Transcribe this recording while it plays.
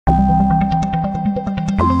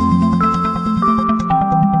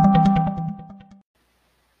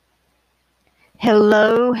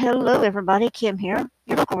Hello, everybody. Kim here,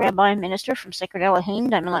 your local rabbi and minister from Sacred Elohim,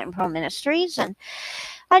 Diamond Light and Pearl Ministries. And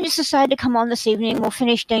I just decided to come on this evening. We'll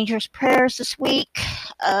finish Dangerous Prayers this week.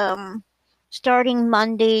 Starting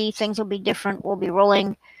Monday, things will be different. We'll be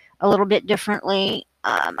rolling a little bit differently.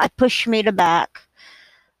 I pushed Shemitah back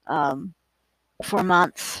for a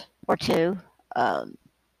month or two.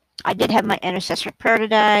 I did have my intercessory prayer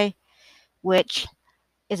today, which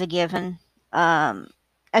is a given. As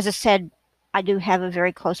I said, I do have a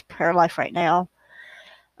very close prayer life right now.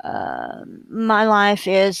 My life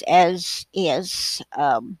is as is.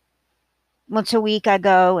 Once a week, I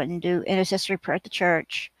go and do intercessory prayer at the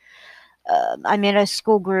church. I'm in a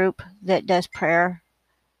school group that does prayer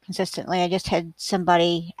consistently. I just had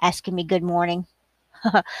somebody asking me good morning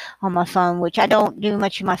on my phone, which I don't do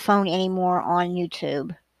much of my phone anymore on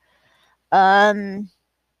YouTube.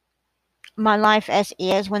 My life as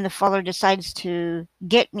is, when the Father decides to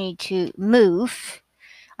get me to move,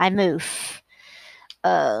 I move.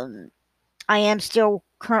 I am still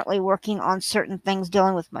currently working on certain things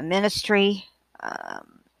dealing with my ministry,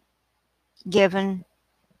 given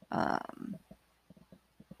it's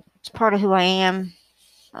part of who I am.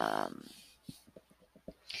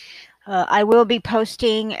 I will be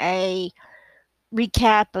posting a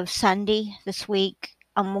recap of Sunday this week.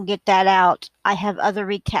 We'll get that out. I have other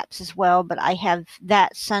recaps as well, but I have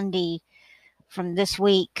that Sunday from this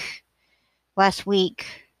week, last week,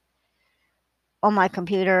 on my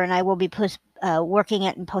computer, and I will be working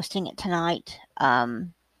it and posting it tonight.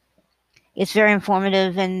 It's very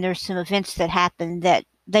informative, and there's some events that happened that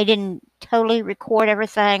they didn't totally record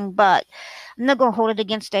everything, but I'm not going to hold it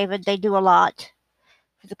against David. They do a lot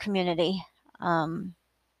for the community.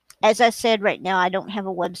 As I said, right now, I don't have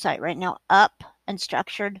a website right now up and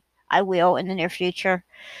structured. I will in the near future.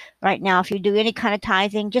 Right now, if you do any kind of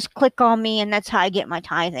tithing, just click on me, and that's how I get my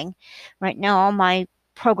tithing. Right now, all my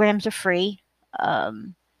programs are free.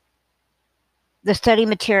 The study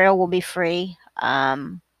material will be free.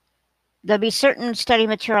 There'll be certain study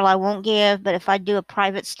material I won't give, but if I do a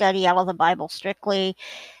private study out of the Bible strictly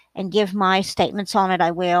and give my statements on it,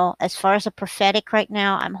 I will. As far as the prophetic right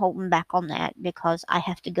now, I'm holding back on that because I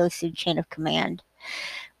have to go through chain of command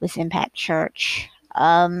with Impact Church.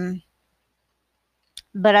 But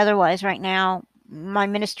otherwise, right now, my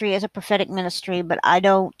ministry is a prophetic ministry, but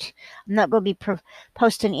I'm not going to be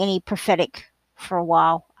posting any prophetic for a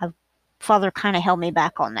while. Father kind of held me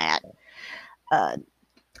back on that.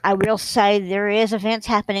 I will say there is events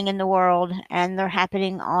happening in the world, and they're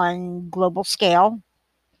happening on global scale.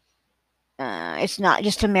 It's not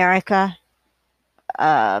just America.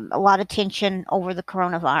 A lot of tension over the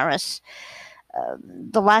coronavirus.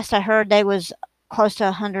 The last I heard, there was close to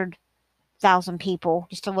 100,000 people,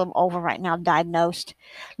 just a little over right now, diagnosed.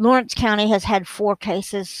 Lawrence County has had 4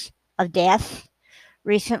 cases of death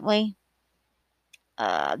recently.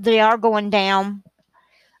 They are going down.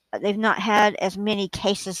 They've not had as many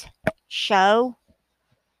cases show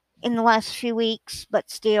in the last few weeks, but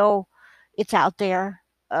still, it's out there.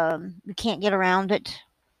 We can't get around it.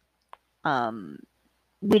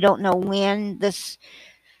 We don't know when this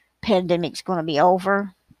pandemic's going to be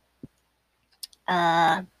over.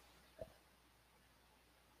 I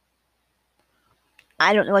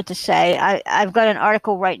don't know what to say. I've got an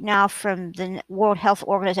article right now from the World Health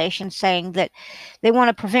Organization saying that they want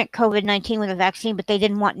to prevent COVID-19 with a vaccine, but they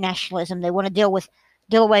didn't want nationalism. They want to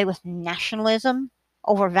deal away with nationalism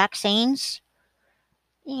over vaccines.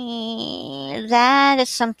 That is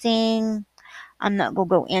something I'm not going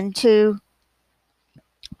to go into.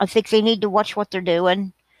 I think they need to watch what they're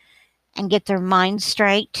doing and get their minds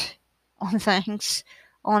straight on things,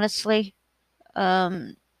 honestly.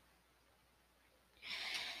 A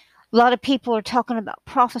lot of people are talking about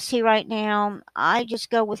prophecy right now. I just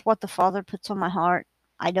go with what the Father puts on my heart.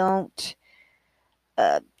 I don't.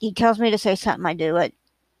 He tells me to say something, I do it.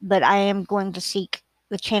 But I am going to seek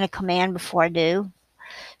the chain of command before I do.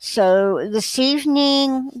 So this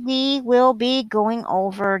evening, we will be going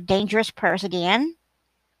over dangerous prayers again.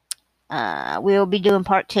 We'll be doing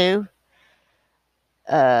part 2,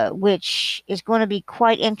 which is going to be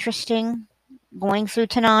quite interesting going through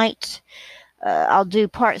tonight. I'll do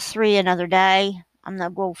part 3 another day. I'm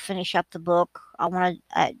not going to finish up the book. I want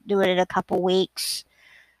to do it in a couple weeks.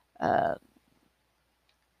 But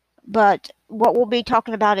what we'll be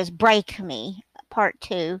talking about is Break Me, part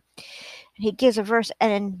 2. He gives a verse,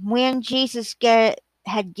 and when Jesus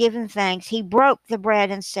had given thanks, he broke the bread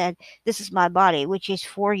and said, "This is my body, which is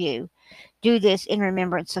for you. Do this in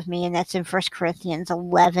remembrance of me." And that's in 1 Corinthians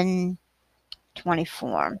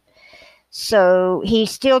 11:24. So he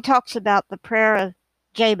still talks about the prayer of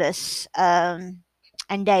Jabez,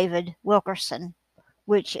 and David Wilkerson,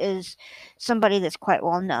 which is somebody that's quite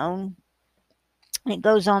well known. And it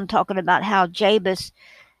goes on talking about how Jabez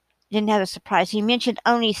didn't have a surprise. He mentioned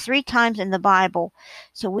only 3 times in the Bible,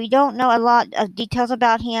 so we don't know a lot of details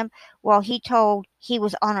about him, while he told he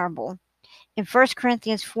was honorable. In 1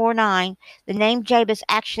 Corinthians 4:9, the name Jabez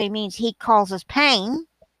actually means he causes pain.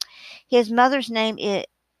 His mother's named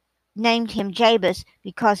him Jabez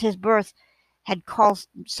because his birth had caused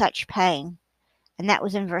such pain. And that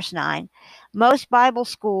was in verse 9. Most Bible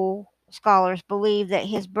school scholars believe that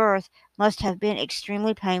his birth must have been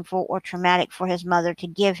extremely painful or traumatic for his mother to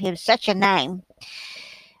give him such a name.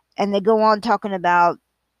 And they go on talking about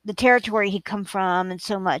the territory he'd come from and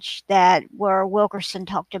so much that where Wilkerson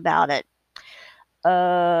talked about it.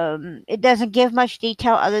 It doesn't give much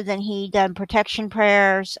detail other than he done protection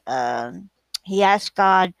prayers. He asked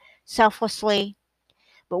God selflessly,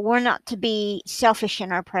 but we're not to be selfish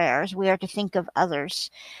in our prayers. We are to think of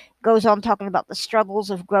others. Goes on talking about the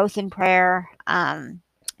struggles of growth in prayer.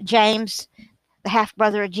 James, the half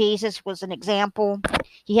brother of Jesus, was an example.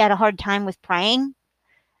 He had a hard time with praying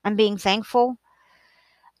and being thankful.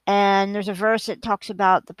 And there's a verse that talks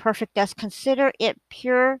about the perfect us. Consider it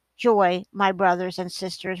pure joy, my brothers and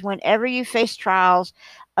sisters, whenever you face trials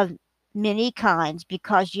of many kinds,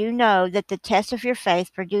 because you know that the test of your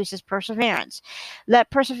faith produces perseverance.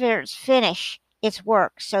 Let perseverance finish its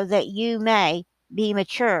work so that you may be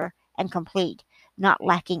mature and complete, not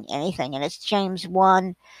lacking anything. And it's James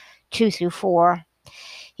 1:2-4.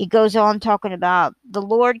 He goes on talking about the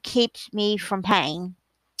Lord keeps me from pain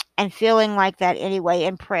and feeling like that anyway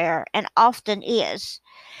in prayer, and often is,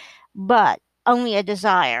 but only a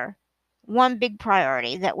desire. One big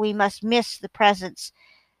priority that we must miss the persistence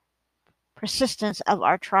of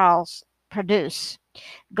our trials produce.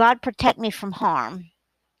 God protect me from harm.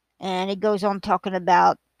 And he goes on talking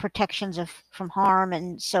about protections from harm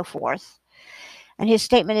and so forth. And his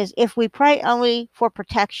statement is, if we pray only for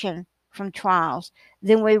protection from trials,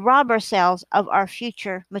 then we rob ourselves of our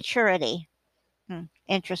future maturity.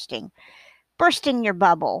 Interesting. Bursting your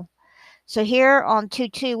bubble. So here on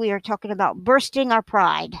 2:2, we are talking about bursting our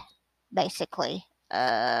pride, basically.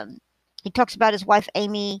 He talks about his wife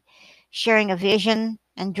Amy sharing a vision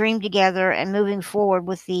and dream together and moving forward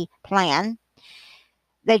with the plan.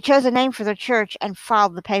 They chose a name for their church and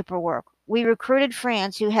filed the paperwork. We recruited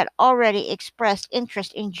friends who had already expressed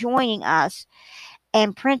interest in joining us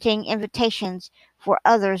and printing invitations for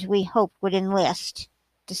others we hoped would enlist.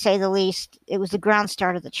 To say the least, it was the ground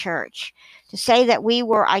start of the church. To say that we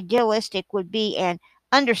were idealistic would be an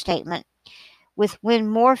understatement. With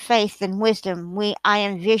more faith than wisdom, I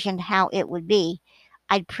envisioned how it would be.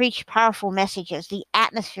 I'd preach powerful messages. The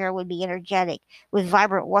atmosphere would be energetic, with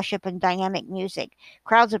vibrant worship and dynamic music.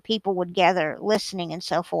 Crowds of people would gather, listening and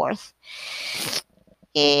so forth.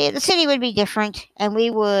 The city would be different, and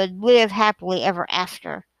we would live happily ever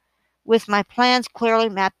after. With my plans clearly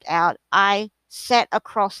mapped out, I sat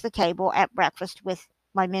across the table at breakfast with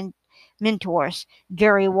my mentors,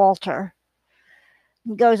 Gary Walter.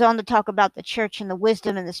 He goes on to talk about the church and the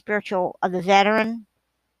wisdom and the spiritual of the veteran.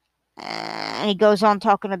 And he goes on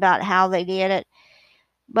talking about how they did it.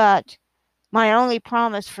 But my only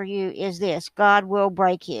promise for you is this: God will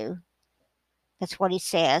break you. That's what he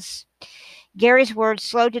says. Gary's words,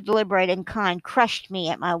 slow to deliberate and kind, crushed me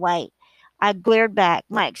at my weight. I glared back,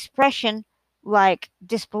 my expression like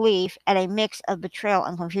disbelief and a mix of betrayal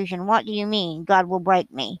and confusion. What do you mean, God will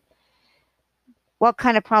break me? What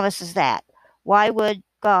kind of promise is that? Why would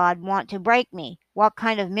God want to break me? What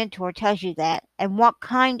kind of mentor tells you that? And what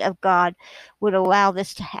kind of God would allow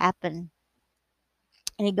this to happen?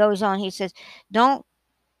 And he goes on, he says,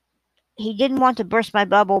 he didn't want to burst my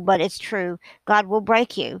bubble, but it's true. God will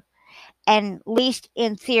break you. And least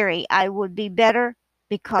in theory, I would be better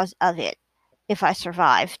because of it if I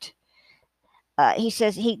survived. He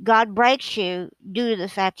says God breaks you due to the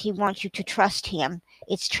fact he wants you to trust him.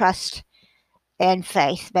 It's trust and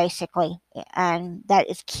faith, basically. And that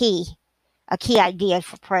is a key idea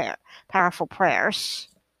for prayer, powerful prayers.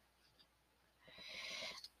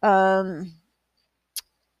 And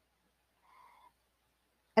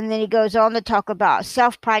then he goes on to talk about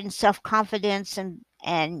self-pride and self-confidence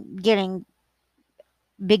and getting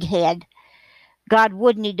big head. God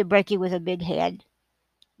would need to break you with a big head,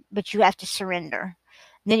 but you have to surrender.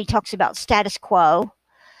 And then he talks about status quo.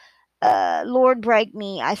 Lord, break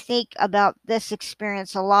me. I think about this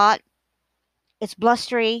experience a lot. It's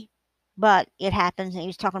blustery, but it happens. And he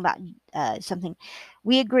was talking about something.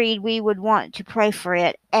 We agreed we would want to pray for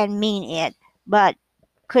it and mean it, but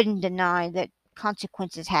couldn't deny that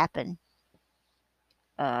consequences happen.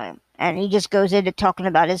 And he just goes into talking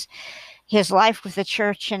about his life with the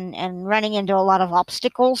church and running into a lot of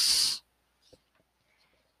obstacles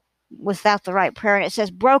without the right prayer. And it says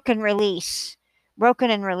broken release. Broken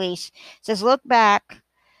and release. It says, look back.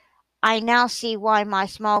 I now see why my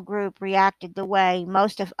small group reacted the way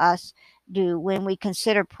most of us do when we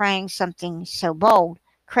consider praying something so bold,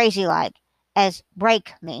 crazy like, as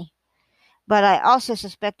break me. But I also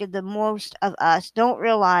suspected that most of us don't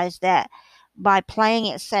realize that by playing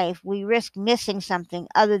it safe, we risk missing something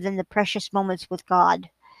other than the precious moments with God.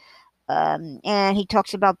 And he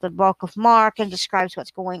talks about the book of Mark and describes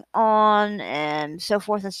what's going on and so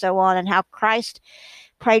forth and so on, and how Christ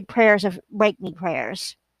prayed prayers of break me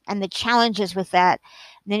prayers and the challenges with that.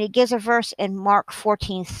 And then he gives a verse in Mark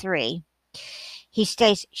 14:3. He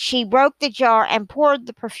states, she broke the jar and poured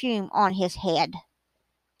the perfume on his head,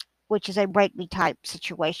 which is a break me type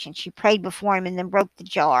situation. She prayed before him and then broke the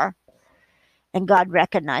jar, and God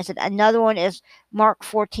recognized it. Another one is Mark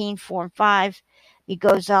 14:4 and 5. He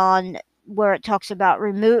goes on where it talks about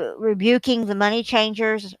rebuking the money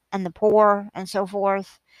changers and the poor and so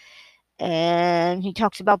forth. And he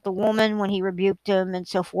talks about the woman when he rebuked him and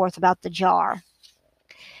so forth, about the jar.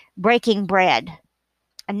 Breaking bread.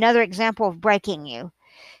 Another example of breaking you.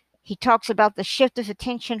 He talks about the shift of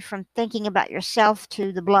attention from thinking about yourself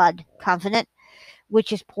to the blood covenant,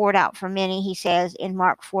 which is poured out for many, he says in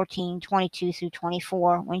Mark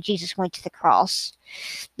 14:22-24, when Jesus went to the cross.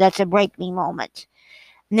 That's a break me moment.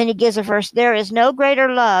 And then he gives a verse, there is no greater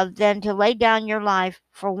love than to lay down your life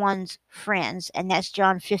for one's friends. And that's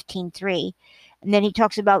John 15:3. And then he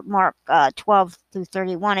talks about Mark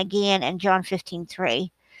 12-31 again and John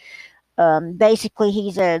 15:3. Basically,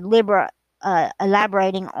 he's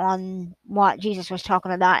elaborating on what Jesus was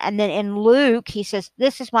talking about. And then in Luke, he says,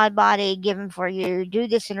 this is my body given for you. Do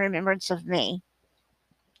this in remembrance of me.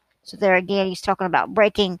 So there again, he's talking about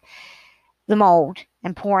breaking the mold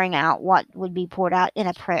and pouring out what would be poured out in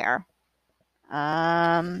a prayer.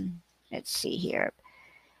 Let's see here.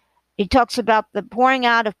 He talks about the pouring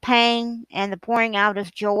out of pain and the pouring out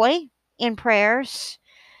of joy in prayers.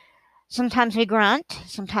 Sometimes we grunt,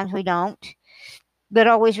 sometimes we don't. But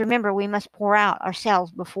always remember, we must pour out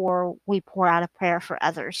ourselves before we pour out a prayer for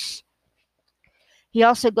others. He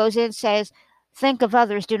also goes in and says, think of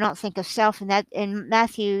others, do not think of self. And that in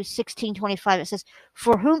Matthew 16:25, it says,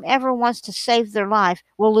 for whomever wants to save their life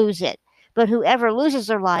will lose it. But whoever loses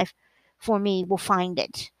their life for me will find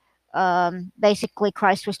it. Basically,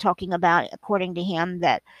 Christ was talking about, according to him,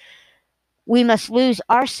 that we must lose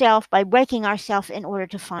ourselves by breaking ourselves in order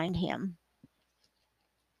to find him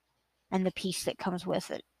and the peace that comes with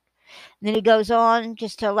it. And then he goes on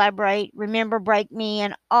just to elaborate, remember, break me,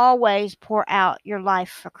 and always pour out your life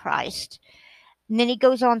for Christ. And then he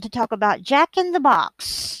goes on to talk about Jack in the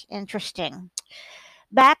Box. Interesting.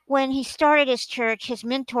 Back when he started his church, his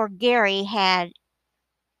mentor Gary had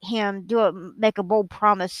him make a bold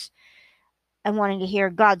promise and wanting to hear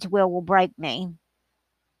God's will break me.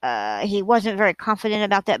 He wasn't very confident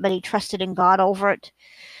about that, but he trusted in God over it.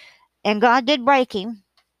 And God did break him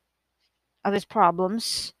of his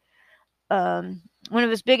problems. One of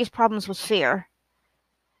his biggest problems was fear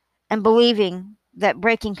and believing that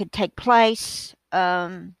breaking could take place.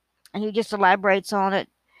 And he just elaborates on it,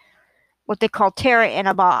 what they call terror in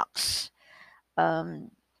a box.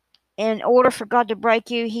 In order for God to break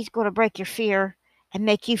you, he's going to break your fear and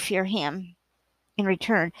make you fear him in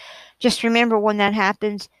return. Just remember, when that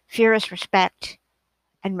happens, fear is respect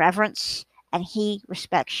and reverence, and he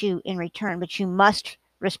respects you in return, but you must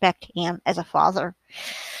respect him as a father.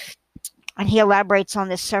 And he elaborates on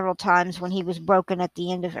this several times when he was broken at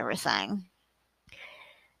the end of everything.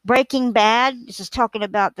 Breaking bad, this is talking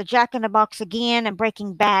about the Jack in the Box again, and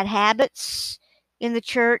breaking bad habits in the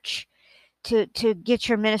church to get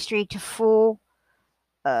your ministry to full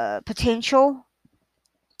potential.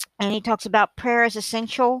 And he talks about prayer is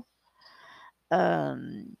essential,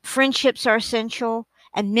 friendships are essential,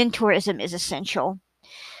 and mentorism is essential.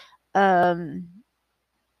 And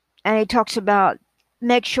he talks about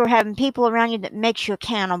make sure having people around you that makes you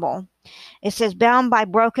accountable. It says bound by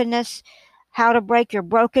brokenness, how to break your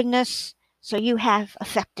brokenness so you have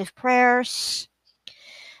effective prayers.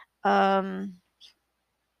 And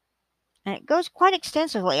it goes quite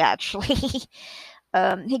extensively, actually.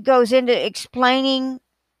 He goes into explaining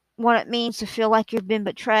what it means to feel like you've been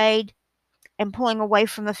betrayed and pulling away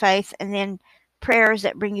from the faith, and then prayers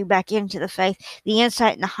that bring you back into the faith, the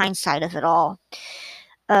insight and the hindsight of it all.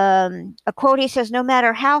 A quote, he says, no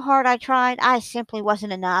matter how hard I tried, I simply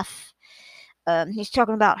wasn't enough. He's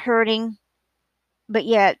talking about hurting, but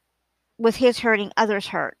yet with his hurting, others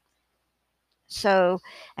hurt. So,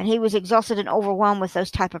 and he was exhausted and overwhelmed with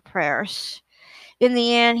those type of prayers. In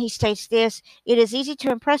the end, he states this: it is easy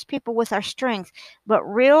to impress people with our strength, but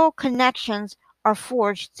real connections are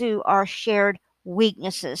forged through our shared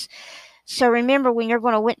weaknesses. So remember, when you're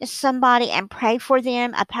going to witness somebody and pray for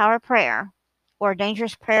them, a power prayer or a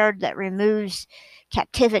dangerous prayer that removes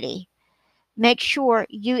captivity, make sure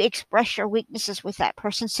you express your weaknesses with that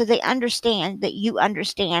person so they understand that you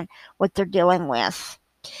understand what they're dealing with.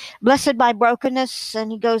 Blessed by brokenness,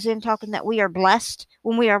 and he goes in talking that we are blessed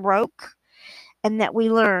when we are broke and that we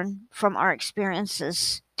learn from our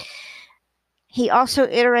experiences. He also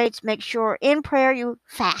iterates, make sure in prayer you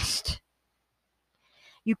fast,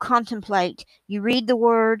 you contemplate, you read the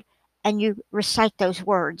word, and you recite those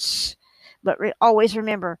words. But always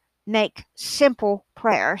remember, make simple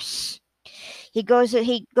prayers. He goes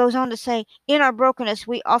on to say, in our brokenness,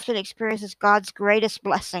 we often experience God's greatest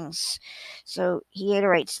blessings. So he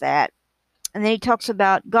iterates that. And then he talks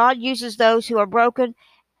about God uses those who are broken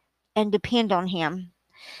and depend on him.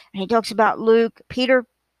 And he talks about Luke. Peter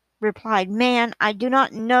replied, man, I do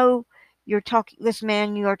not know this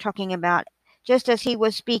man you are talking about. Just as he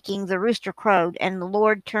was speaking, the rooster crowed, and the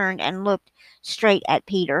Lord turned and looked straight at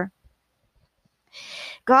Peter.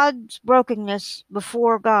 God's brokenness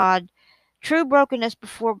before God, true brokenness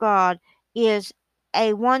before God, is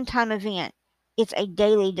a one-time event. It's a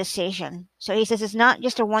daily decision. So he says it's not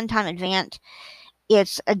just a one-time event,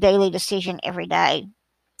 it's a daily decision every day.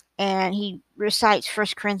 And he recites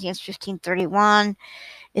 1 Corinthians 15:31.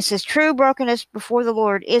 It says, true brokenness before the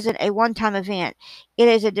Lord isn't a one-time event. It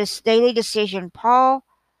is a daily decision. Paul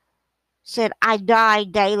said, I die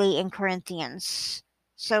daily in Corinthians.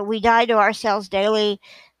 So we die to ourselves daily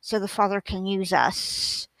so the Father can use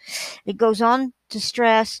us. It goes on to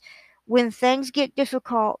stress, when things get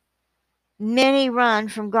difficult, many run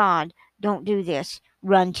from God. Don't do this.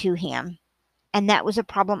 Run to him. And that was a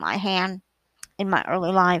problem I had in my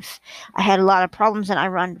early life. I had a lot of problems and I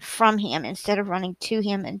run from him instead of running to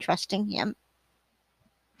him and trusting him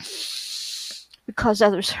because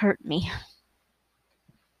others hurt me.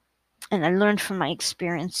 And I learned from my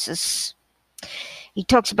experiences. He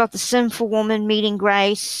talks about the sinful woman meeting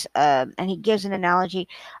grace, and he gives an analogy.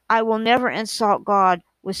 I will never insult God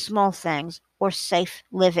with small things or safe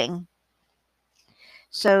living.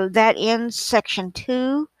 So that ends section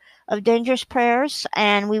 2 of Dangerous Prayers,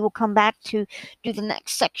 and we will come back to do the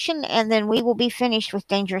next section, and then we will be finished with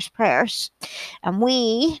Dangerous Prayers. And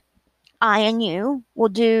I and you, will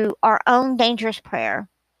do our own dangerous prayer.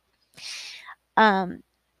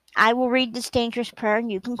 I will read this dangerous prayer, and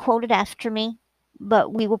you can quote it after me,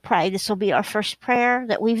 but we will pray. This will be our first prayer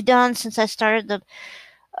that we've done since I started the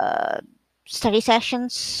study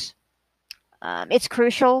sessions. It's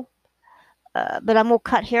crucial, but I'm going to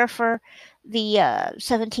cut here for the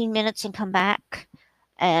 17 minutes and come back,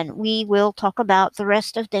 and we will talk about the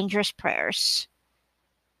rest of dangerous prayers.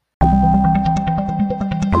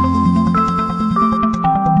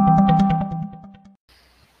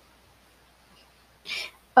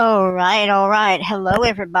 All right. Hello,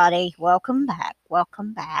 everybody. Welcome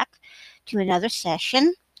back to another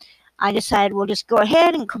session. I decided we'll just go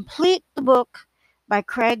ahead and complete the book by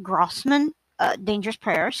Craig Grossman, Dangerous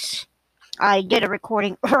Prayers. I did a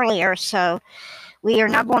recording earlier, so we are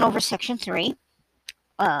now going over section 3.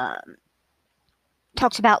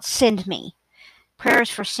 Talks about send me. Prayers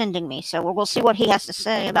for sending me. So we'll see what he has to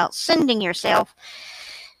say about sending yourself.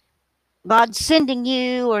 God sending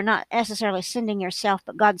you, or not necessarily sending yourself,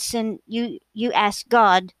 but God send you. You ask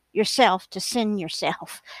God yourself to send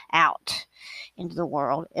yourself out into the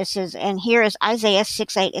world. It says, and here is Isaiah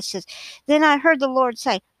 6:8. It says, then I heard the Lord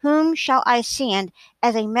say, whom shall I send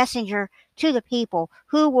as a messenger to the people?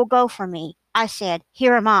 Who will go for me? I said,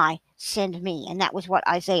 here am I, send me. And that was what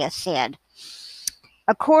Isaiah said.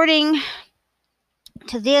 According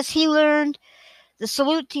to this, he learned the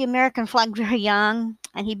salute to the American flag very young,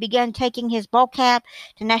 and he began taking his ball cap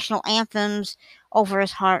to national anthems over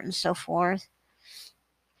his heart and so forth.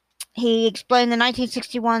 He explained the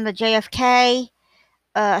 1961, the JFK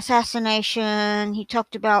assassination. He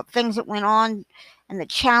talked about things that went on and the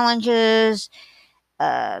challenges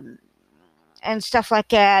and stuff like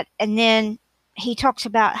that. And then he talks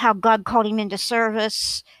about how God called him into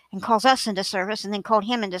service and calls us into service, and then called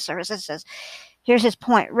him into service. It says, here's his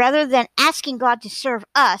point. Rather than asking God to serve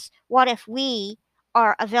us, what if we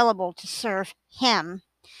are available to serve him?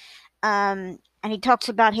 And he talks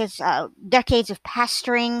about his decades of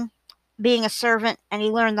pastoring, being a servant, and he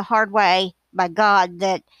learned the hard way by God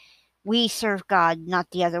that we serve God,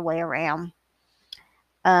 not the other way around.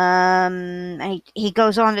 And he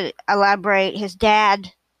goes on to elaborate his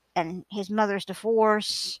dad and his mother's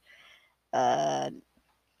divorce,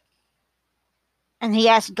 And he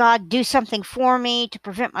asked God, do something for me to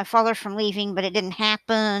prevent my father from leaving, but it didn't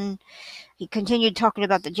happen. He continued talking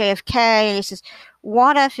about the JFK, and he says,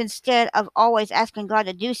 what if instead of always asking God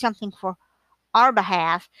to do something for our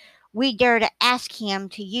behalf, we dare to ask him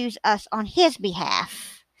to use us on his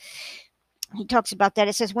behalf? He talks about that.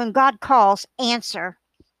 It says, when God calls, answer.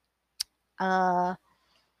 Uh,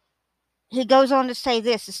 he goes on to say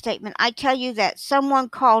this, a statement, I tell you that someone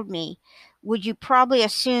called me. Would you probably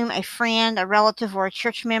assume a friend, a relative, or a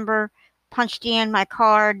church member punched in my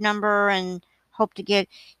card number and hope to get,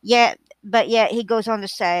 but yet he goes on to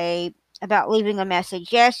say about leaving a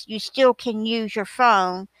message. Yes, you still can use your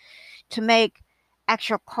phone to make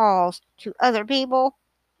actual calls to other people,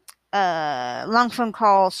 long phone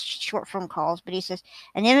calls, short phone calls, but he says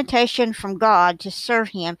an invitation from God to serve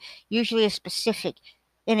him usually is specific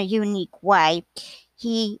in a unique way.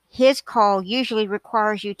 His call usually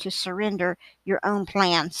requires you to surrender your own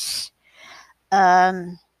plans,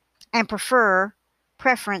 and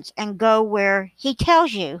preference and go where he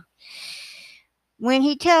tells you. When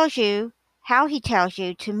he tells you, how he tells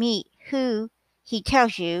you, to meet who he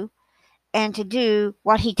tells you, and to do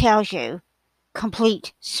what he tells you.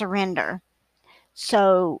 Complete surrender.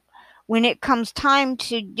 So when it comes time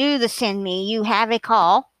to do the send me, you have a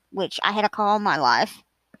call, which I had a call in my life.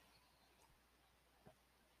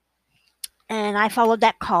 And I followed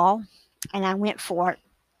that call and I went for it.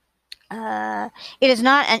 It is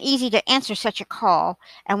not an easy to answer such a call,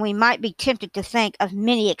 and we might be tempted to think of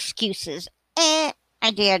many excuses.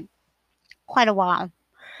 I did quite a while.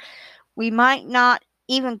 We might not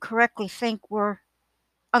even correctly think we're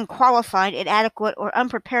unqualified, inadequate, or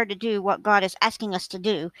unprepared to do what God is asking us to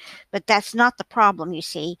do. But that's not the problem, you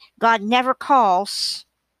see. God never calls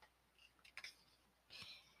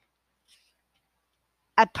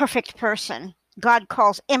a perfect person. God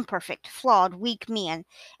calls imperfect, flawed, weak men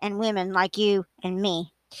and women like you and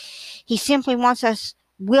me. He simply wants us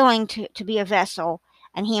willing to be a vessel,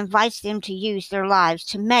 and he invites them to use their lives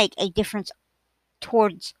to make a difference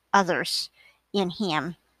towards others in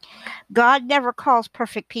him. God never calls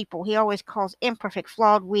perfect people. He always calls imperfect,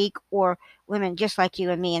 flawed, weak, or women just like you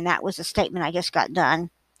and me. And that was a statement I just got done.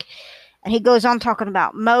 And he goes on talking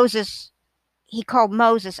about Moses. He called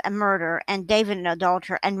Moses a murderer and David an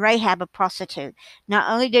adulterer and Rahab a prostitute. Not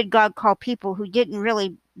only did God call people who didn't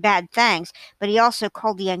really bad things, but he also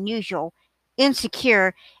called the unusual,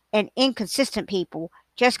 insecure, and inconsistent people.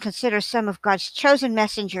 Just consider some of God's chosen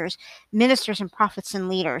messengers, ministers, and prophets and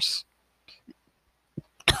leaders.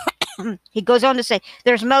 He goes on to say,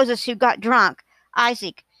 there's Moses who got drunk,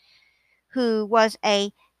 Isaac who was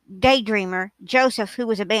a daydreamer, Joseph who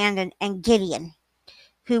was abandoned, and Gideon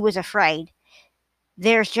who was afraid.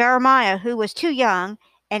 There's Jeremiah who was too young,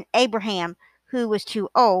 and Abraham who was too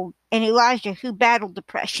old, and Elijah who battled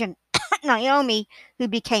depression, Naomi who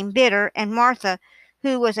became bitter, and Martha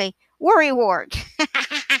who was a worrywart,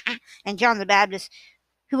 and John the Baptist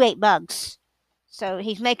who ate bugs. So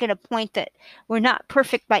he's making a point that we're not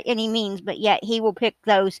perfect by any means, but yet he will pick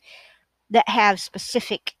those that have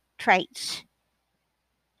specific traits.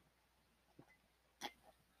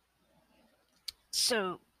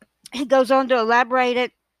 So he goes on to elaborate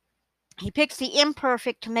it. He picks the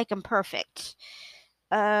imperfect to make them perfect.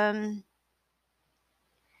 The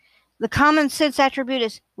common sense attribute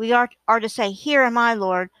is we are to say, here am I,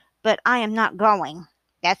 Lord, but I am not going.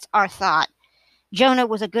 That's our thought. Jonah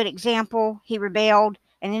was a good example. He rebelled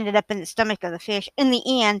and ended up in the stomach of the fish. In the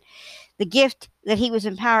end, the gift that he was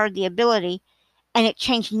empowered, the ability, and it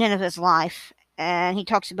changed Nineveh's life. And he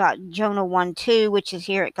talks about Jonah 1:2, which is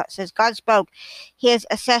here. It says, God spoke. His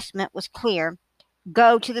assessment was clear.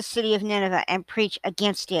 Go to the city of Nineveh and preach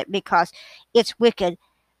against it, because its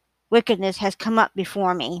wickedness has come up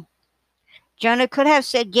before me. Jonah could have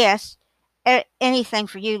said, yes, anything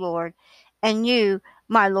for you, Lord. And you,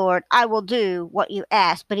 my Lord, I will do what you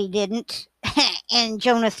ask. But he didn't. In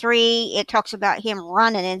Jonah 3, it talks about him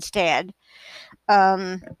running instead,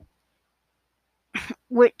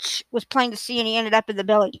 which was plain to see, and he ended up in the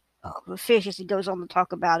belly of a fish as he goes on to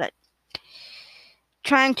talk about it.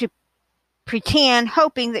 Trying to pretend,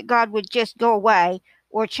 hoping that God would just go away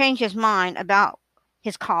or change his mind about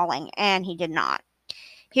his calling, and he did not.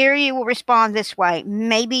 Here you will respond this way.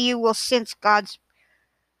 Maybe you will sense God's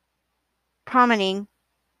prompting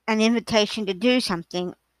an invitation to do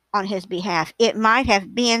something on his behalf. It might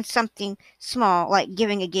have been something small, like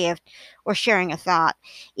giving a gift or sharing a thought.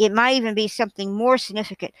 It might even be something more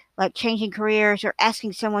significant, like changing careers or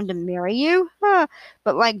asking someone to marry you.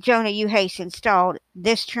 But like Jonah, you hastened, stalled.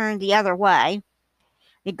 This turned the other way.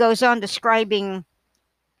 It goes on describing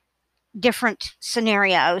different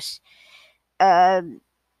scenarios.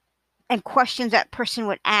 and questions that person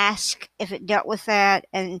would ask if it dealt with that.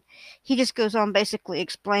 And he just goes on basically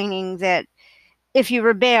explaining that if you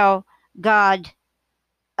rebel, God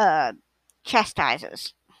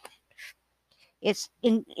chastises. It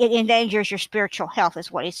endangers your spiritual health,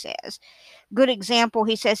 is what he says. Good example,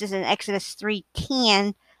 he says, is in Exodus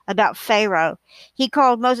 3:10 about Pharaoh. He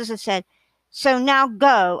called Moses and said, "So now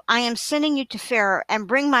go, I am sending you to Pharaoh, and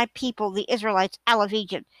bring my people, the Israelites, out of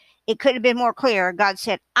Egypt." It could have been more clear. God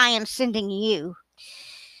said, "I am sending you.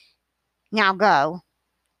 Now go."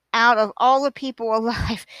 Out of all the people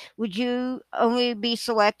alive, would you only be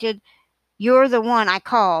selected? You're the one I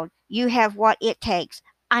called. You have what it takes.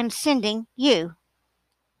 I'm sending you.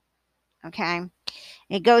 Okay.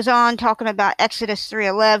 It goes on talking about Exodus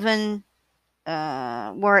 3:11,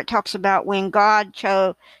 where it talks about when God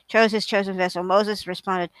chose his chosen vessel. Moses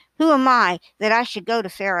responded, "Who am I that I should go to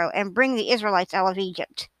Pharaoh and bring the Israelites out of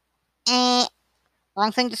Egypt?"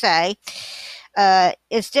 Wrong thing to say.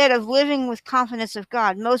 Instead of living with confidence of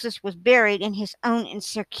God, Moses was buried in his own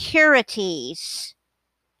insecurities,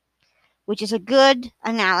 which is a good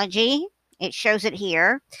analogy. It shows it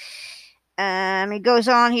here. He goes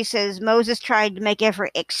on, he says, Moses tried to make every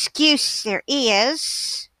excuse there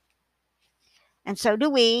is, and so do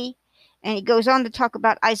we. And he goes on to talk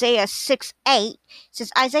about Isaiah 6:8. It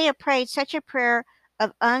says, Isaiah prayed such a prayer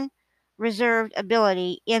of unreserved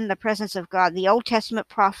ability in the presence of God. The Old Testament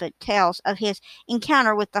prophet tells of his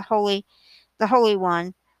encounter with the Holy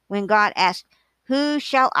One when God asked, "Who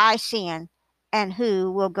shall I send, and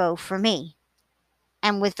who will go for me?"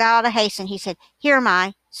 And without a hasten, he said, "Here am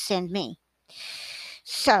I, send me."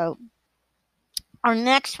 So, our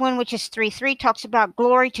next one, which is 3:3, talks about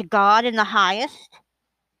glory to God in the highest.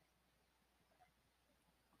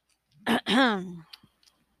 It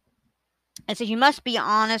says, you must be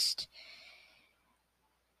honest.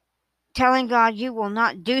 Telling God you will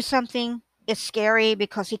not do something is scary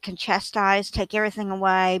because he can chastise, take everything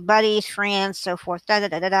away, buddies, friends, so forth.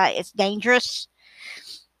 It's dangerous.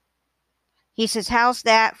 He says, how's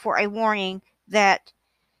that for a warning that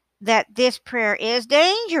this prayer is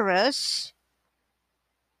dangerous?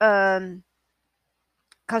 Because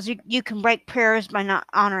you can break prayers by not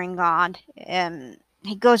honoring God.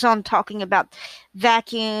 He goes on talking about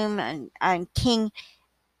vacuum and King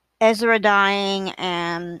Ezra dying,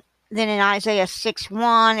 and then in Isaiah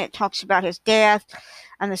 6:1 it talks about his death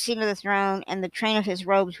on the seat of the throne, and the train of his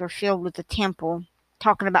robes were filled with the temple,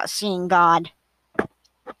 talking about seeing God.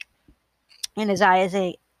 And as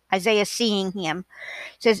Isaiah seeing him,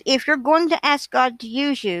 it says, if you're going to ask God to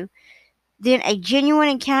use you, then a genuine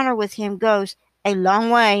encounter with him goes a long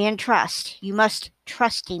way in trust. You must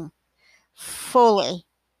trust him. Fully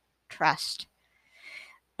trust.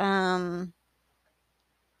 And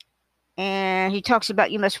he talks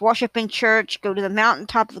about you must worship in church, go to the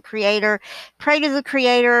mountaintop of the Creator, pray to the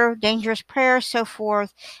Creator, dangerous prayers, so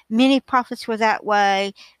forth. Many prophets were that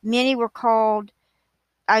way. Many were called.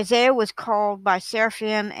 Isaiah was called by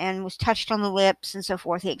seraphim and was touched on the lips and so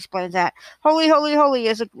forth. He explains that. Holy, holy, holy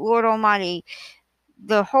is the Lord Almighty.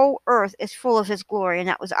 The whole earth is full of his glory. And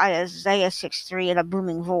that was Isaiah 6:3 in a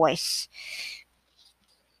booming voice.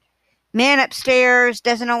 Man upstairs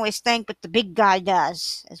doesn't always think, but the big guy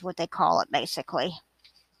does, is what they call it, basically.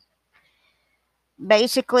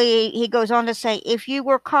 Basically, he goes on to say, if you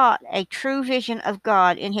were caught a true vision of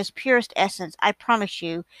God in his purest essence, I promise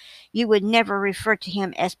you, you would never refer to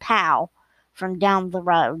him as pal from down the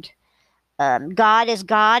road. God is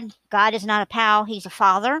God. God is not a pal. He's a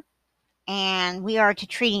father, and we are to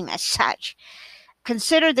treat him as such.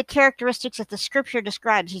 Consider the characteristics that the scripture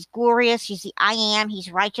describes. He's glorious. He's the I am.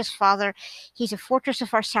 He's righteous Father. He's a fortress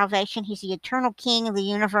of our salvation. He's the eternal King of the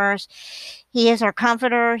universe. He is our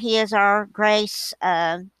comforter. He is our grace.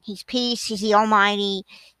 He's peace. He's the Almighty.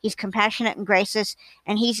 He's compassionate and gracious.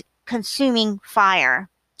 And he's consuming fire.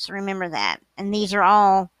 So remember that. And these are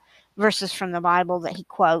all verses from the Bible that he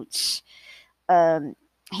quotes.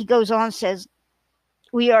 He goes on and says,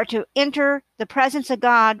 we are to enter the presence of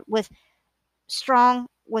God with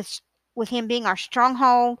him being our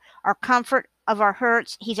stronghold, our comfort of our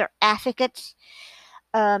hurts. He's our advocate.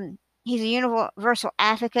 He's a universal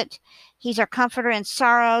advocate. He's our comforter in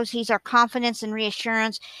sorrows. He's our confidence and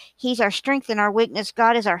reassurance. He's our strength in our weakness.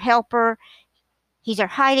 God is our helper. He's our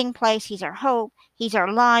hiding place. He's our hope. He's our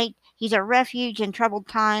light. He's our refuge in troubled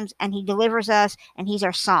times, and he delivers us, and he's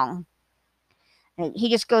our song. And he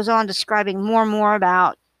just goes on describing more and more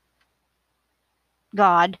about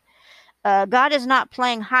God. God is not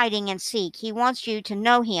playing hiding and seek. He wants you to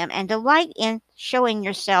know him and delight in showing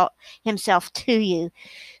himself to you.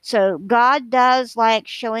 So God does like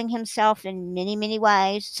showing himself in many, many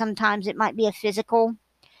ways. Sometimes it might be a physical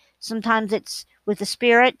Sometimes it's with the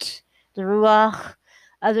Spirit, the Ruach.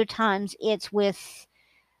 Other times it's with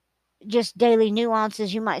just daily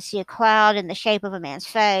nuances. You might see a cloud in the shape of a man's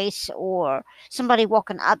face, or somebody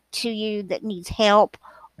walking up to you that needs help,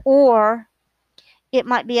 or it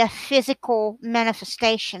might be a physical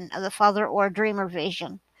manifestation of the Father or a dream or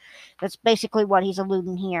vision. That's basically what he's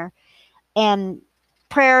alluding here. And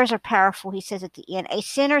prayers are powerful, he says at the end. A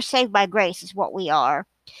sinner saved by grace is what we are.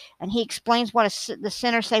 And he explains what the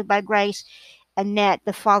sinner saved by grace, and that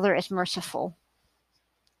the Father is merciful.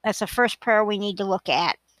 That's the first prayer we need to look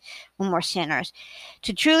at when we're sinners.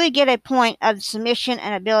 To truly get a point of submission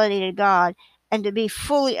and ability to God, and to be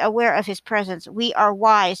fully aware of his presence, we are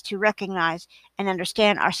wise to recognize and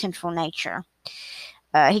understand our sinful nature.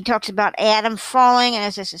 He talks about Adam falling,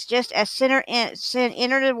 and this is just as sin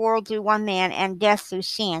entered the world through one man, and death through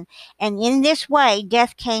sin. And in this way,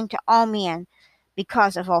 death came to all men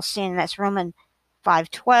because of all sin. That's Romans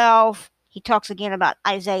 5:12. He talks again about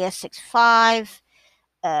Isaiah 6:5.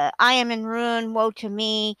 I am in ruin, woe to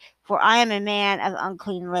me, for I am a man of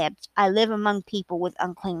unclean lips. I live among people with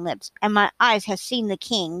unclean lips, and my eyes have seen the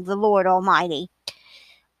King, the Lord Almighty.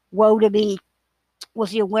 Woe to me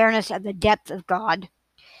was the awareness of the depth of God.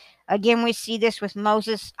 Again, we see this with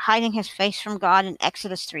Moses hiding his face from God in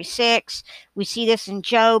Exodus 3:6. We see this in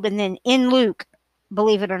Job, and then in Luke,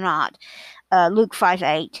 believe it or not, Luke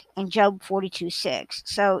 5:8 and Job 42:6.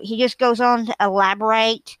 So he just goes on to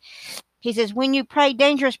elaborate. He says, when you pray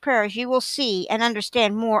dangerous prayers, you will see and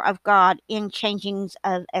understand more of God in changings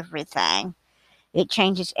of everything. It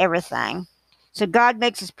changes everything. So God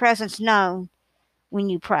makes his presence known when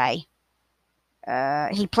you pray.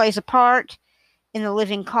 He plays a part in the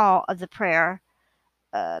living call of the prayer.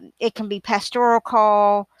 It can be pastoral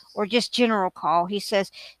call or just general call. He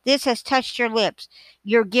says, this has touched your lips.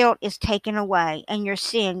 Your guilt is taken away and your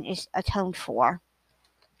sin is atoned for.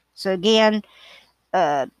 So again,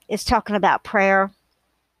 it's talking about prayer.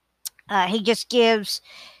 He just gives,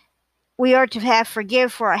 we are to have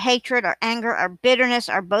forgive for our hatred, our anger, our bitterness,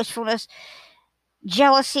 our boastfulness,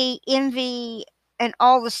 jealousy, envy, and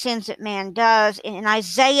all the sins that man does. And in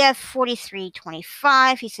Isaiah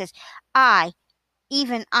 43:25, he says,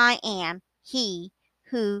 even I am he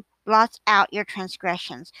who blots out your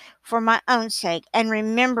transgressions for my own sake, and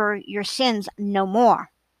remember your sins no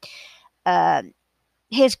more.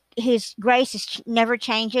 His grace never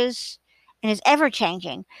changes and is ever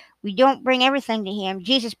changing. We don't bring everything to him.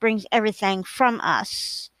 Jesus brings everything from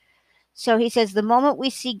us. So he says, the moment we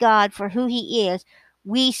see God for who he is,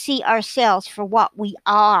 we see ourselves for what we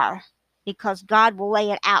are, because God will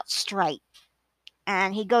lay it out straight.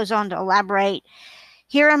 And he goes on to elaborate,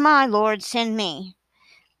 here am I, Lord, send me,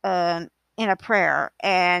 in a prayer.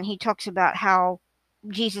 And he talks about how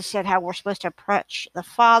Jesus said how we're supposed to approach the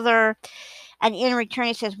Father. And in return,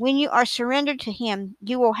 he says, when you are surrendered to him,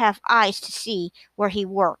 you will have eyes to see where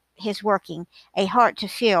his working, a heart to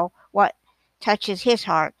feel what touches his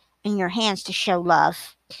heart, and your hands to show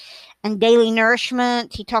love. And daily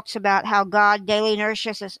nourishment, he talks about how God daily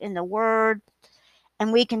nourishes us in the Word.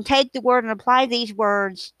 And we can take the Word and apply these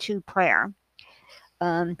words to prayer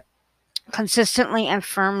consistently and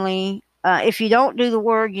firmly. If you don't do the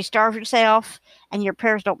Word, you starve yourself, and your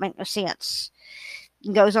prayers don't make no sense.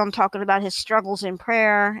 He goes on talking about his struggles in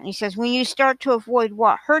prayer. And he says, when you start to avoid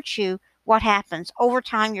what hurts you, what happens? Over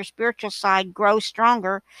time, your spiritual side grows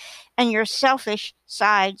stronger and your selfish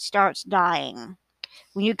side starts dying.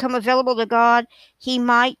 When you come available to God, he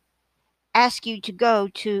might ask you to go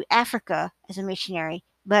to Africa as a missionary,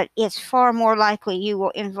 but it's far more likely he will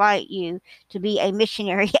invite you to be a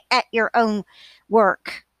missionary at your own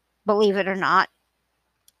work, believe it or not.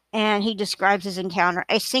 And he describes his encounter,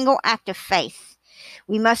 a single act of faith.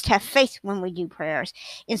 We must have faith when we do prayers.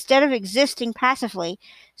 Instead of existing passively,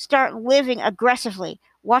 start living aggressively.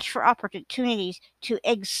 Watch for opportunities to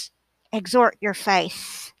exhort your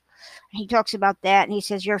faith. He talks about that, and he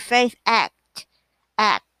says, your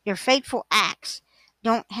your faithful acts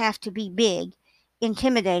don't have to be big,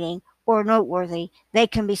 intimidating, or noteworthy. They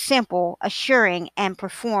can be simple, assuring, and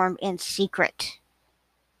performed in secret.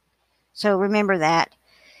 So remember that.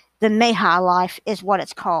 The Meha life is what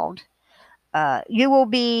it's called. Your will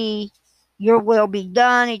be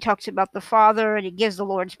done. He talks about the Father, and he gives the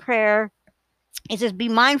Lord's Prayer. He says, be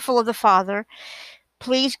mindful of the Father.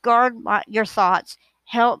 Please guard your thoughts.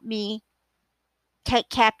 Help me take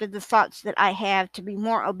captive the thoughts that I have to be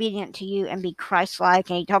more obedient to you and be Christ-like.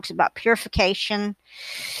 And he talks about purification.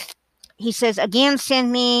 He says, again,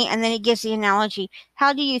 send me. And then he gives the analogy.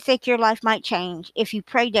 How do you think your life might change if you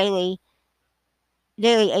pray daily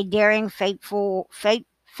a daring, faith-filled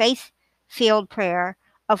prayer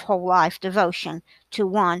of whole life devotion to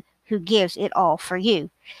one who gives it all for you.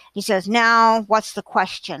 He says, now what's the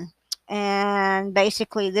question? And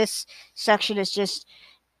basically this section is just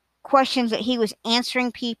questions that he was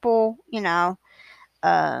answering people, like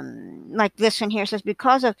this one here says,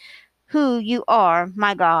 because of who you are,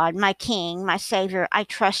 my God, my King, my Savior, I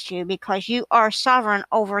trust you because you are sovereign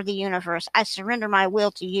over the universe. I surrender my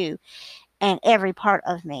will to you and every part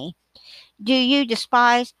of me. Do you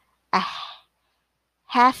despise a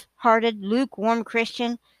half-hearted, lukewarm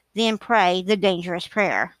Christian? Then pray the dangerous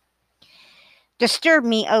prayer. Disturb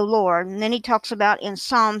me, O Lord. And then he talks about in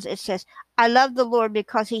Psalms, it says, I love the Lord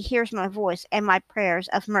because he hears my voice and my prayers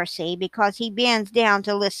of mercy, because he bends down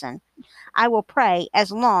to listen. I will pray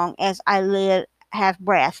as long as I have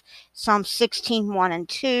breath. Psalm 16, 1 and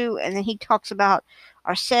 2. And then he talks about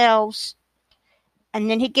ourselves. And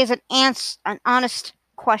then he gives an honest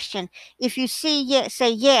question. If you say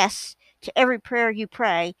yes to every prayer you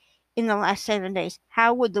pray in the last 7 days,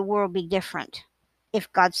 how would the world be different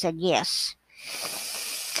if God said yes?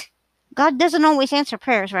 God doesn't always answer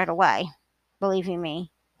prayers right away, believe you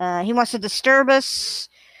me. He wants to disturb us.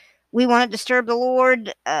 We want to disturb the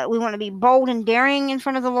Lord. We want to be bold and daring in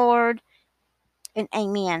front of the Lord. And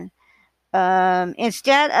amen.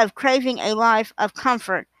 Instead of craving a life of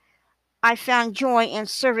comfort, I found joy in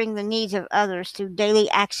serving the needs of others through daily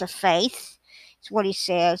acts of faith. It's what he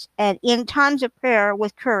says. And in times of prayer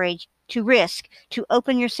with courage, to risk, to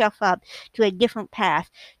open yourself up to a different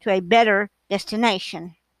path, to a better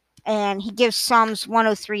destination. And he gives Psalms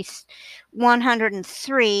 103.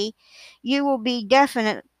 You will be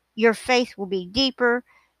definite. Your faith will be deeper.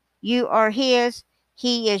 You are his.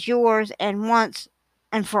 He is yours. And once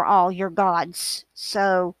and for all, your God's.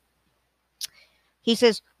 So he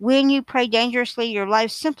says, when you pray dangerously, your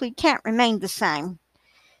life simply can't remain the same.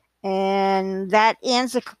 And that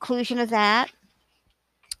ends the conclusion of that.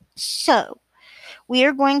 So we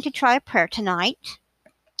are going to try a prayer tonight.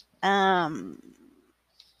 And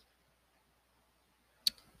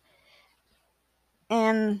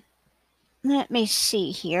let me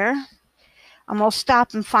see here. I'm going to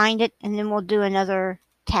stop and find it, and then we'll do another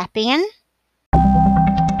tap in.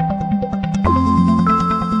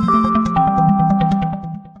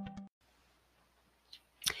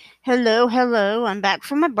 Hello. I'm back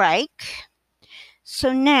from a break.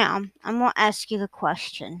 So now I'm going to ask you the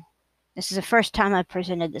question. This is the first time I've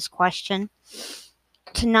presented this question.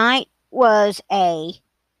 Tonight was a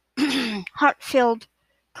heart-filled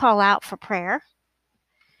call out for prayer.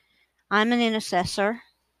 I'm an intercessor,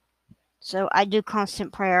 so I do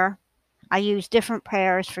constant prayer. I use different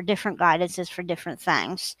prayers for different guidances for different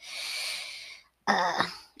things.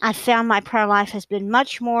 I found my prayer life has been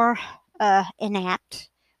much more inapt,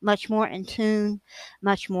 much more in tune,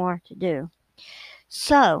 much more to do.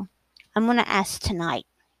 So I'm going to ask tonight,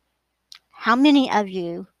 how many of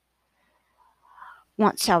you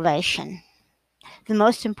want salvation? The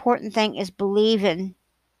most important thing is believing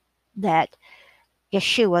that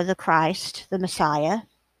Yeshua, the Christ, the Messiah,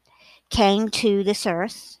 came to this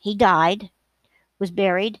earth. He died, was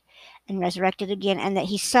buried, and resurrected again, and that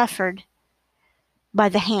he suffered by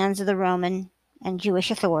the hands of the Roman and Jewish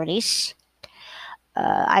authorities.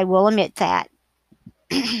 I will admit that.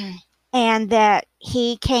 And that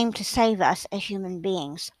he came to save us as human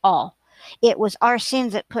beings, all. It was our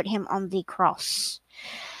sins that put him on the cross.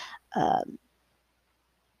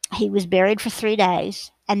 He was buried for 3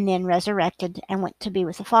 days and then resurrected and went to be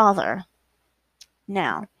with the Father.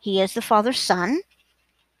 Now, he is the Father's Son,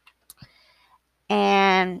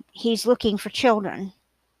 and he's looking for children.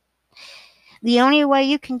 The only way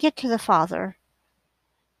you can get to the Father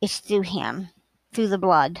is through him, through the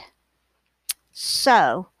blood.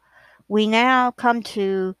 So, we now come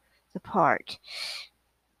to the part.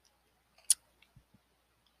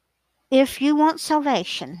 If you want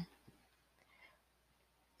salvation,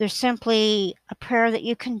 there's simply a prayer that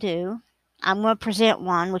you can do. I'm going to present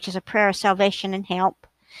one, which is a prayer of salvation and help.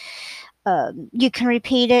 You can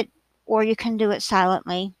repeat it, or you can do it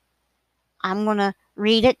silently. I'm going to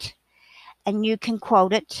read it, and you can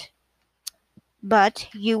quote it. But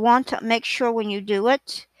you want to make sure when you do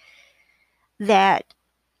it that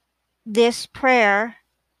this prayer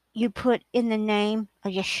you put in the name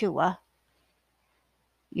of Yeshua,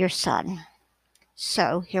 your son.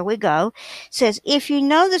 So here we go. It says, if you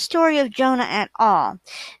know the story of Jonah at all,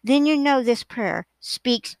 then you know this prayer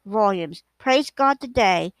speaks volumes. Praise God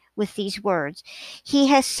today with these words. He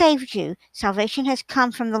has saved you. Salvation has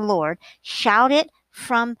come from the Lord. Shout it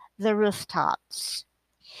from the rooftops.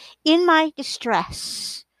 In my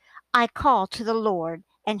distress, I called to the Lord,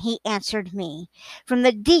 and he answered me. From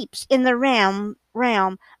the deeps in the realm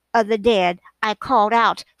of the dead, I called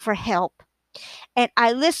out for help. and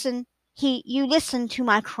you listened to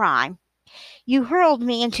my cry. You hurled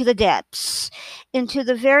me into the depths, into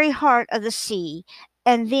the very heart of the sea,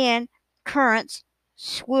 and then currents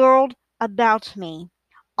swirled about me.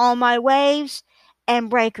 All my waves and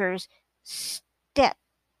breakers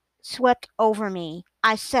swept over me.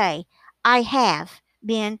 I say, I have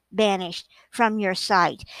been banished from your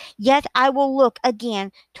sight, yet I will look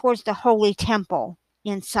again towards the holy temple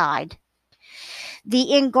inside.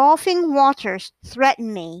 The engulfing waters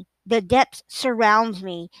threaten me. The depths surround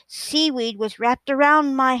me. Seaweed was wrapped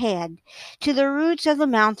around my head. To the roots of the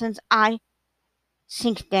mountains I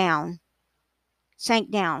sank down.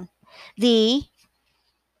 The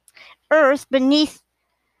earth beneath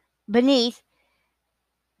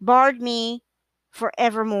barred me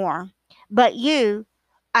forevermore. But you,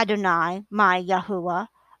 Adonai, my Yahuwah,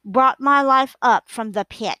 brought my life up from the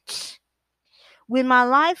pit. When my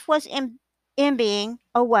life was being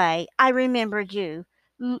away, I remembered you,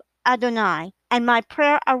 Adonai, and my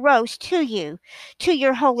prayer arose to you, to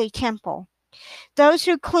your holy temple. Those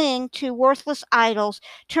who cling to worthless idols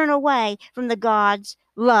turn away from the God's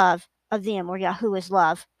love of them, or Yahuwah's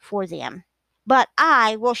love for them. But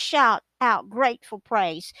I will shout out grateful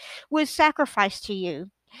praise with sacrifice to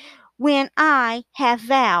you. When I have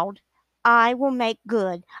vowed, I will make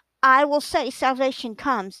good. I will say salvation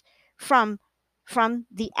comes from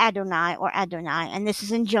the Adonai or Adonai, and this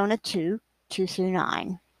is in Jonah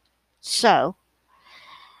 2:2-9. So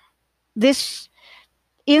this,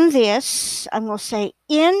 I'm going to say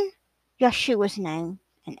in Yeshua's name,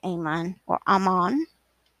 and Amen or Aman.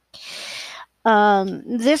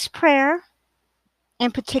 This prayer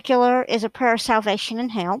in particular is a prayer of salvation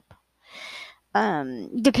and help.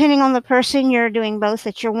 Depending on the person, you're doing both,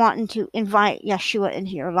 that you're wanting to invite Yeshua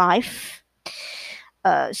into your life.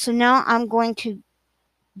 So now I'm going to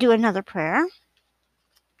do another prayer.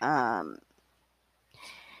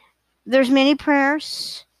 There's many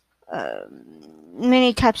prayers,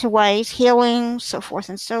 many types of ways, healing, so forth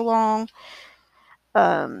and so on.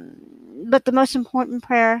 But the most important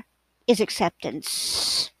prayer is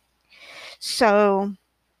acceptance. So,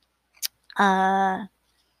 how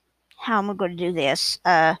am I going to do this?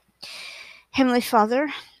 Heavenly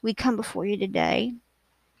Father, we come before you today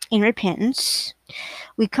in repentance.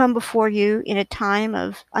 We come before you in a time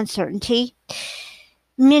of uncertainty.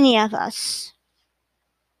 Many of us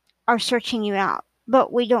are searching you out,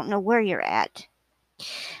 but we don't know where you're at.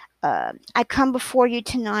 I come before you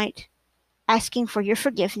tonight asking for your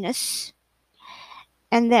forgiveness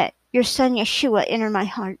and that your son Yeshua enter my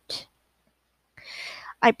heart.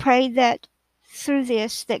 I pray that through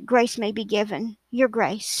this that grace may be given, your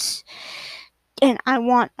grace. And I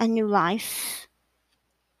want a new life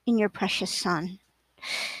in your precious son.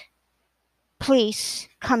 Please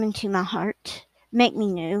come into my heart. Make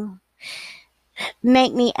me new.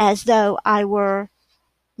 Make me as though I were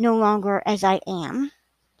no longer as I am.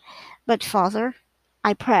 But Father,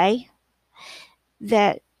 I pray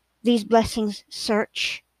that these blessings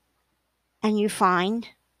search and you find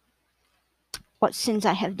what sins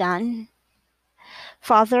I have done.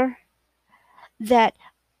 Father, that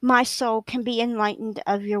my soul can be enlightened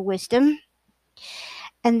of your wisdom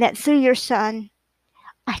and that through your Son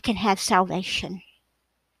I can have salvation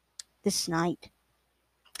this night.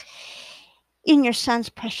 In your Son's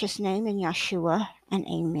precious name, in Yeshua, and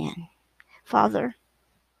amen. Father,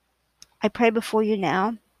 I pray before you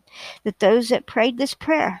now that those that prayed this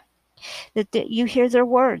prayer, that you hear their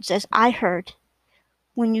words as I heard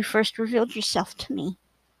when you first revealed yourself to me,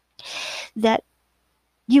 that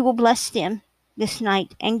you will bless them this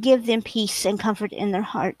night and give them peace and comfort in their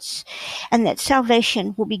hearts, and that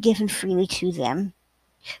salvation will be given freely to them.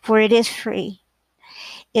 For it is free.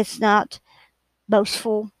 It's not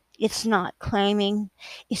boastful. It's not claiming.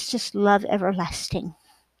 It's just love everlasting.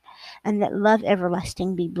 And that love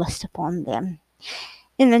everlasting be blessed upon them.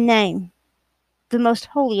 In the name, the most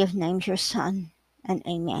holy of names, your Son, and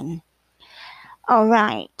amen. All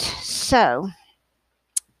right, so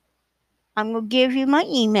I'm going to give you my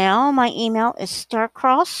email. My email is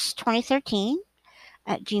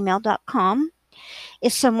starcross2013@gmail.com.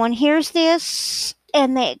 If someone hears this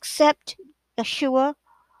and they accept Yeshua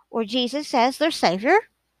or Jesus as their Savior,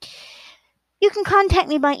 you can contact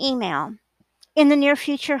me by email. In the near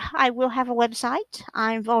future, I will have a website.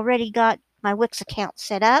 I've already got my Wix account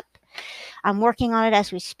set up. I'm working on it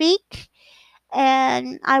as we speak.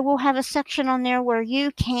 And I will have a section on there where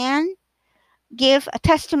you can give a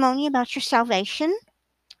testimony about your salvation.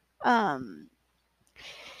 The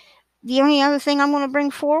only other thing I'm going to bring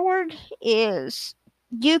forward is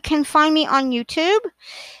you can find me on YouTube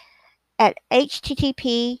at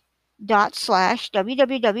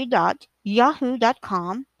http://www.youtube.com/Yeshua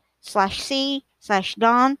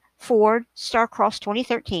yahoo.com/C/Dawn Ford Starcross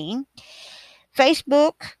 2013,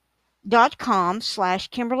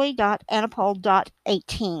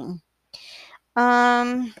 Facebook.com/Kimberly.Anapol.18.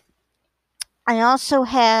 I also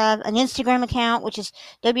have an Instagram account, which is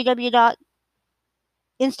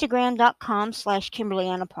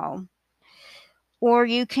www.instagram.com/KimberlyAnapol. Or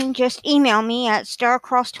you can just email me at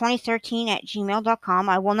starcross2013@gmail.com.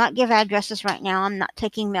 I will not give addresses right now. I'm not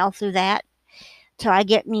taking mail through that till I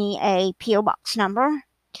get me a P.O. Box number.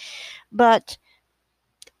 But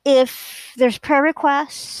if there's prayer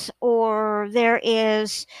requests or there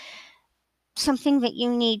is something that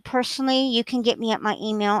you need personally, you can get me at my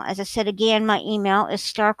email. As I said again, my email is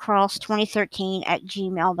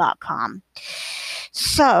starcross2013@gmail.com.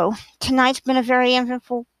 So, tonight's been a very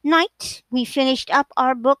eventful night. We finished up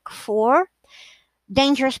our book for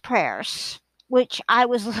Dangerous Prayers, which I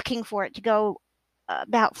was looking for it to go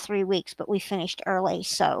about 3 weeks, but we finished early.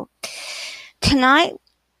 So, tonight,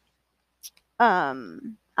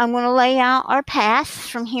 I'm going to lay out our path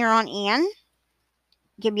from here on in.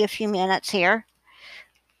 Give you a few minutes here.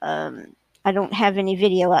 I don't have any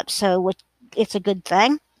video up, so it's a good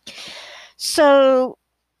thing. So,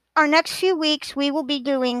 our next few weeks, we will be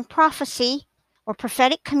doing prophecy or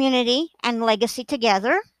prophetic community and legacy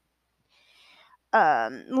together.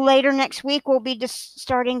 Later next week, we'll be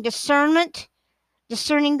starting discernment,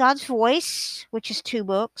 discerning God's voice, which is 2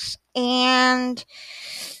 books, and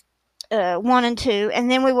 1 and 2.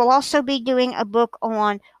 And then we will also be doing a book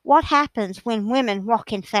on what happens when women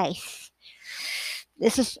walk in faith.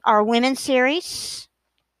 This is our women's series,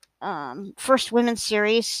 first women's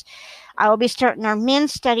series. I will be starting our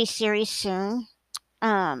men's study series soon.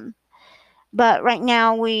 But right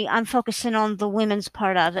now I'm focusing on the women's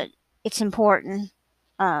part of it. It's important.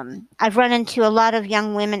 I've run into a lot of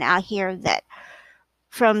young women out here that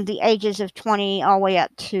from the ages of 20 all the way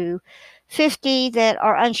up to 50 that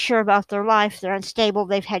are unsure about their life. They're unstable.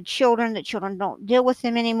 They've had children. The children don't deal with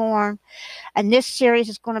them anymore. And this series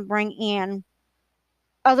is going to bring in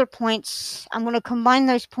other points. I'm going to combine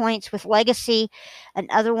those points with legacy and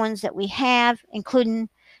other ones that we have, including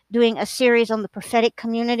doing a series on the prophetic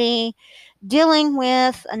community, dealing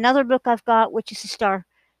with another book I've got, which is the star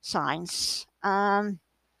signs.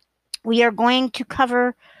 We are going to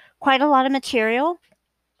cover quite a lot of material.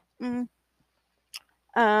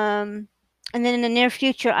 And then in the near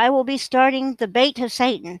future, I will be starting The Bait of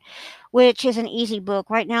Satan, which is an easy book.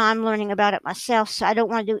 Right now, I'm learning about it myself, so I don't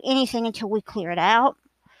want to do anything until we clear it out.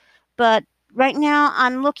 But right now,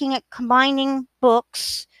 I'm looking at combining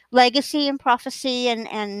books, legacy and prophecy,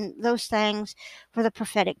 and those things for the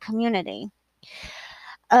prophetic community.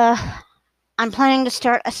 I'm planning to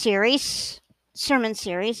start a sermon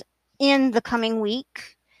series, in the coming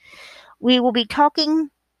week. We will be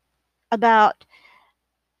talking about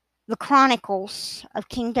the chronicles of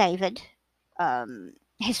King David,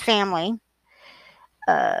 his family.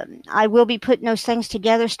 I will be putting those things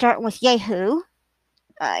together, starting with Jehu.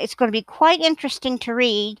 It's going to be quite interesting to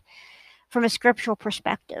read from a scriptural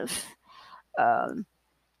perspective.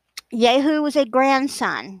 Jehu was a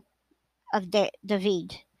grandson of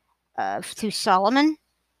David through Solomon.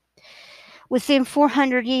 Within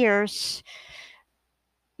 400 years,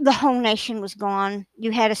 the whole nation was gone.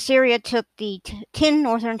 You had Assyria took the 10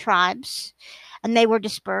 northern tribes, and they were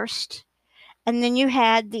dispersed. And then you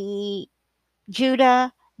had the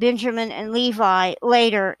Judah, Benjamin, and Levi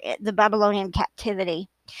later, the Babylonian captivity,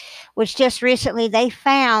 which just recently they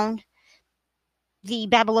found the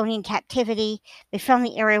Babylonian captivity. They found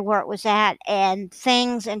the area where it was at and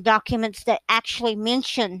things and documents that actually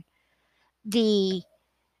mention the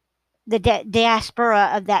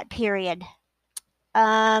diaspora of that period.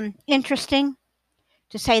 Interesting,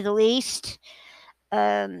 to say the least.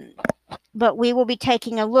 But we will be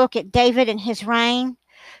taking a look at David and his reign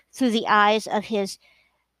through the eyes of his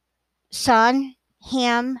son,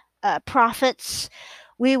 prophets.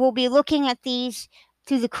 We will be looking at these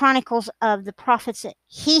through the chronicles of the prophets that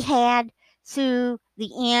he had through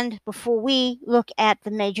the end before we look at the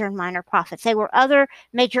major and minor prophets. There were other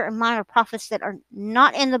major and minor prophets that are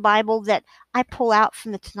not in the Bible that I pull out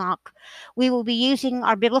from the Tanakh. We will be using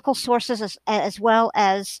our biblical sources as well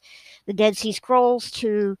as the Dead Sea Scrolls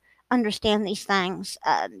to understand these things.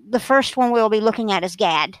 The first one we'll be looking at is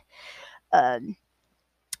Gad.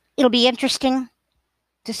 It'll be interesting,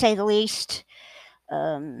 to say the least.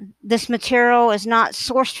 This material is not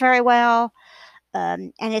sourced very well,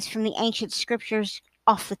 and it's from the ancient scriptures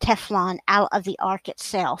off the Teflon, out of the ark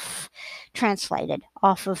itself, translated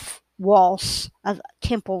off of walls of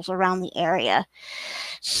temples around the area.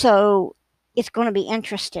 So it's going to be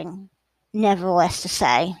interesting, nevertheless, to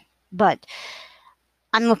say. but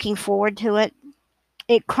I'm looking forward to it.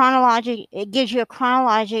 It gives you a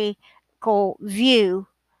chronological view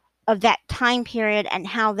of that time period and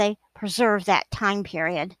how they preserve that time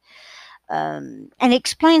period. And it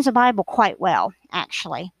explains the Bible quite well,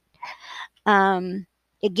 actually. Um,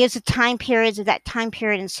 it gives the time periods of that time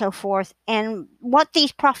period and so forth, and what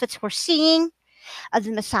these prophets were seeing of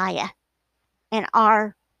the Messiah in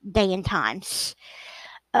our day and times.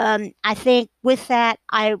 I think with that,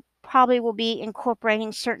 I probably will be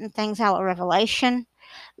incorporating certain things out of Revelation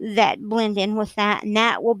that blend in with that, and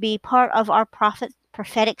that will be part of our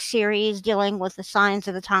prophetic series dealing with the signs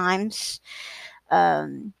of the times.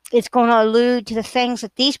 It's going to allude to the things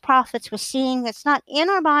that these prophets were seeing that's not in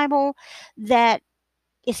our Bible that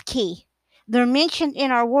is key. They're mentioned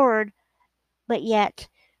in our word, but yet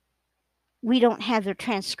we don't have their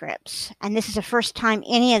transcripts. And this is the first time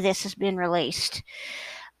any of this has been released.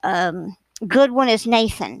 Good one is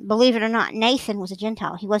Nathan. Believe it or not, Nathan was a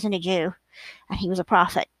Gentile. He wasn't a Jew, and he was a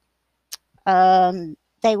prophet.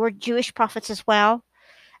 They were Jewish prophets as well.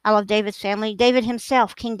 I love David's family. David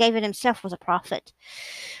himself, King David himself, was a prophet.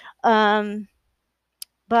 But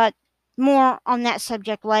more on that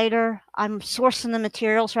subject later. I'm sourcing the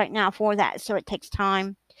materials right now for that, so it takes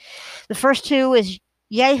time. The first two is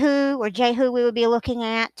Jehu, we would be looking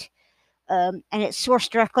at, and it's sourced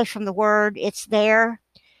directly from the word. It's there.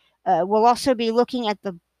 We'll also be looking at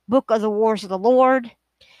the book of the wars of the Lord.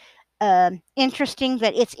 Interesting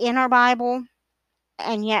that it's in our Bible,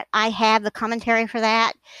 and yet I have the commentary for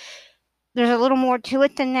that. There's a little more to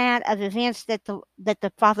it than that, of events that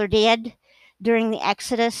the Father did during the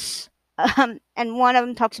Exodus. And one of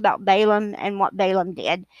them talks about Balaam and what Balaam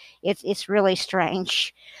did. It's really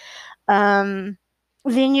strange. Then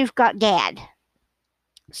you've got Gad.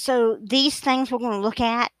 So these things we're going to look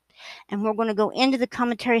at, and we're going to go into the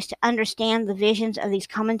commentaries to understand the visions of these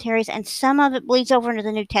commentaries, and some of it bleeds over into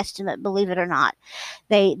the New Testament, believe it or not.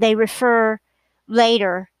 They refer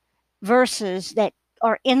later verses that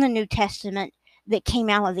are in the New Testament that came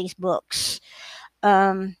out of these books.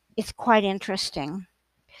 It's quite interesting.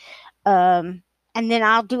 And then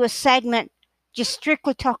I'll do a segment just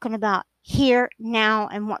strictly talking about here, now,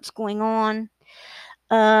 and what's going on.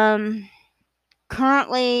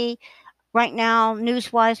 Currently, right now,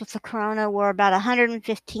 news-wise with the corona, we're about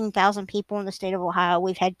 115,000 people in the state of Ohio.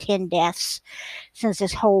 We've had 10 deaths since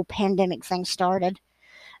this whole pandemic thing started.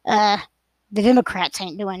 The Democrats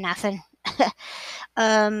ain't doing nothing.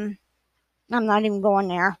 I'm not even going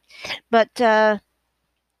there. But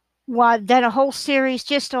I've done a whole series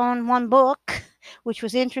just on one book, which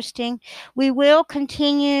was interesting. We will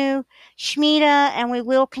continue Shemitah, and we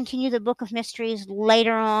will continue the Book of Mysteries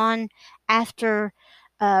later on after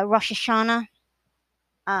Rosh Hashanah.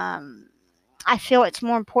 I feel it's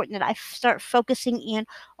more important that I start focusing in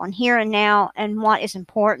on here and now and what is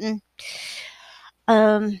important.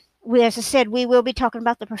 As I said, we will be talking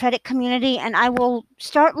about the prophetic community, and I will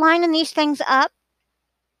start lining these things up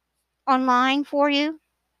online for you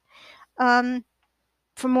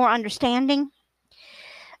for more understanding.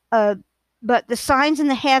 But the signs in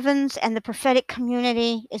the heavens and the prophetic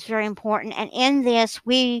community is very important. And in this,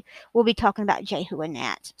 we will be talking about Jehu and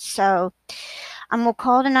that. So I'm going to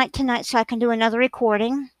call tonight so I can do another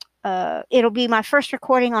recording. It'll be my first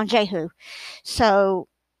recording on Jehu. So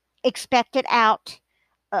expect it out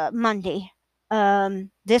Monday.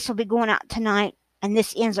 This will be going out tonight, and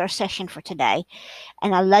this ends our session for today.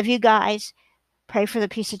 And I love you guys. Pray for the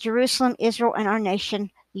peace of Jerusalem, Israel, and our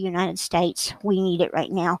nation, the United States. We need it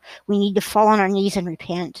right now. We need to fall on our knees and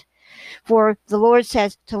repent. For the Lord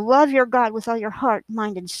says to love your God with all your heart,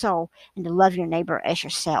 mind, and soul, and to love your neighbor as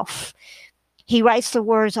yourself. He writes the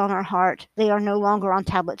words on our heart. They are no longer on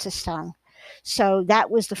tablets of stone. So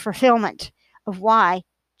that was the fulfillment of why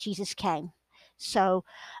Jesus came. So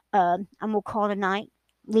I'm going to call tonight,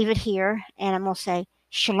 leave it here, and I'm going to say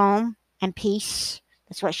shalom and peace.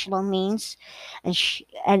 That's what shalom means.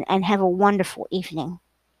 And have a wonderful evening.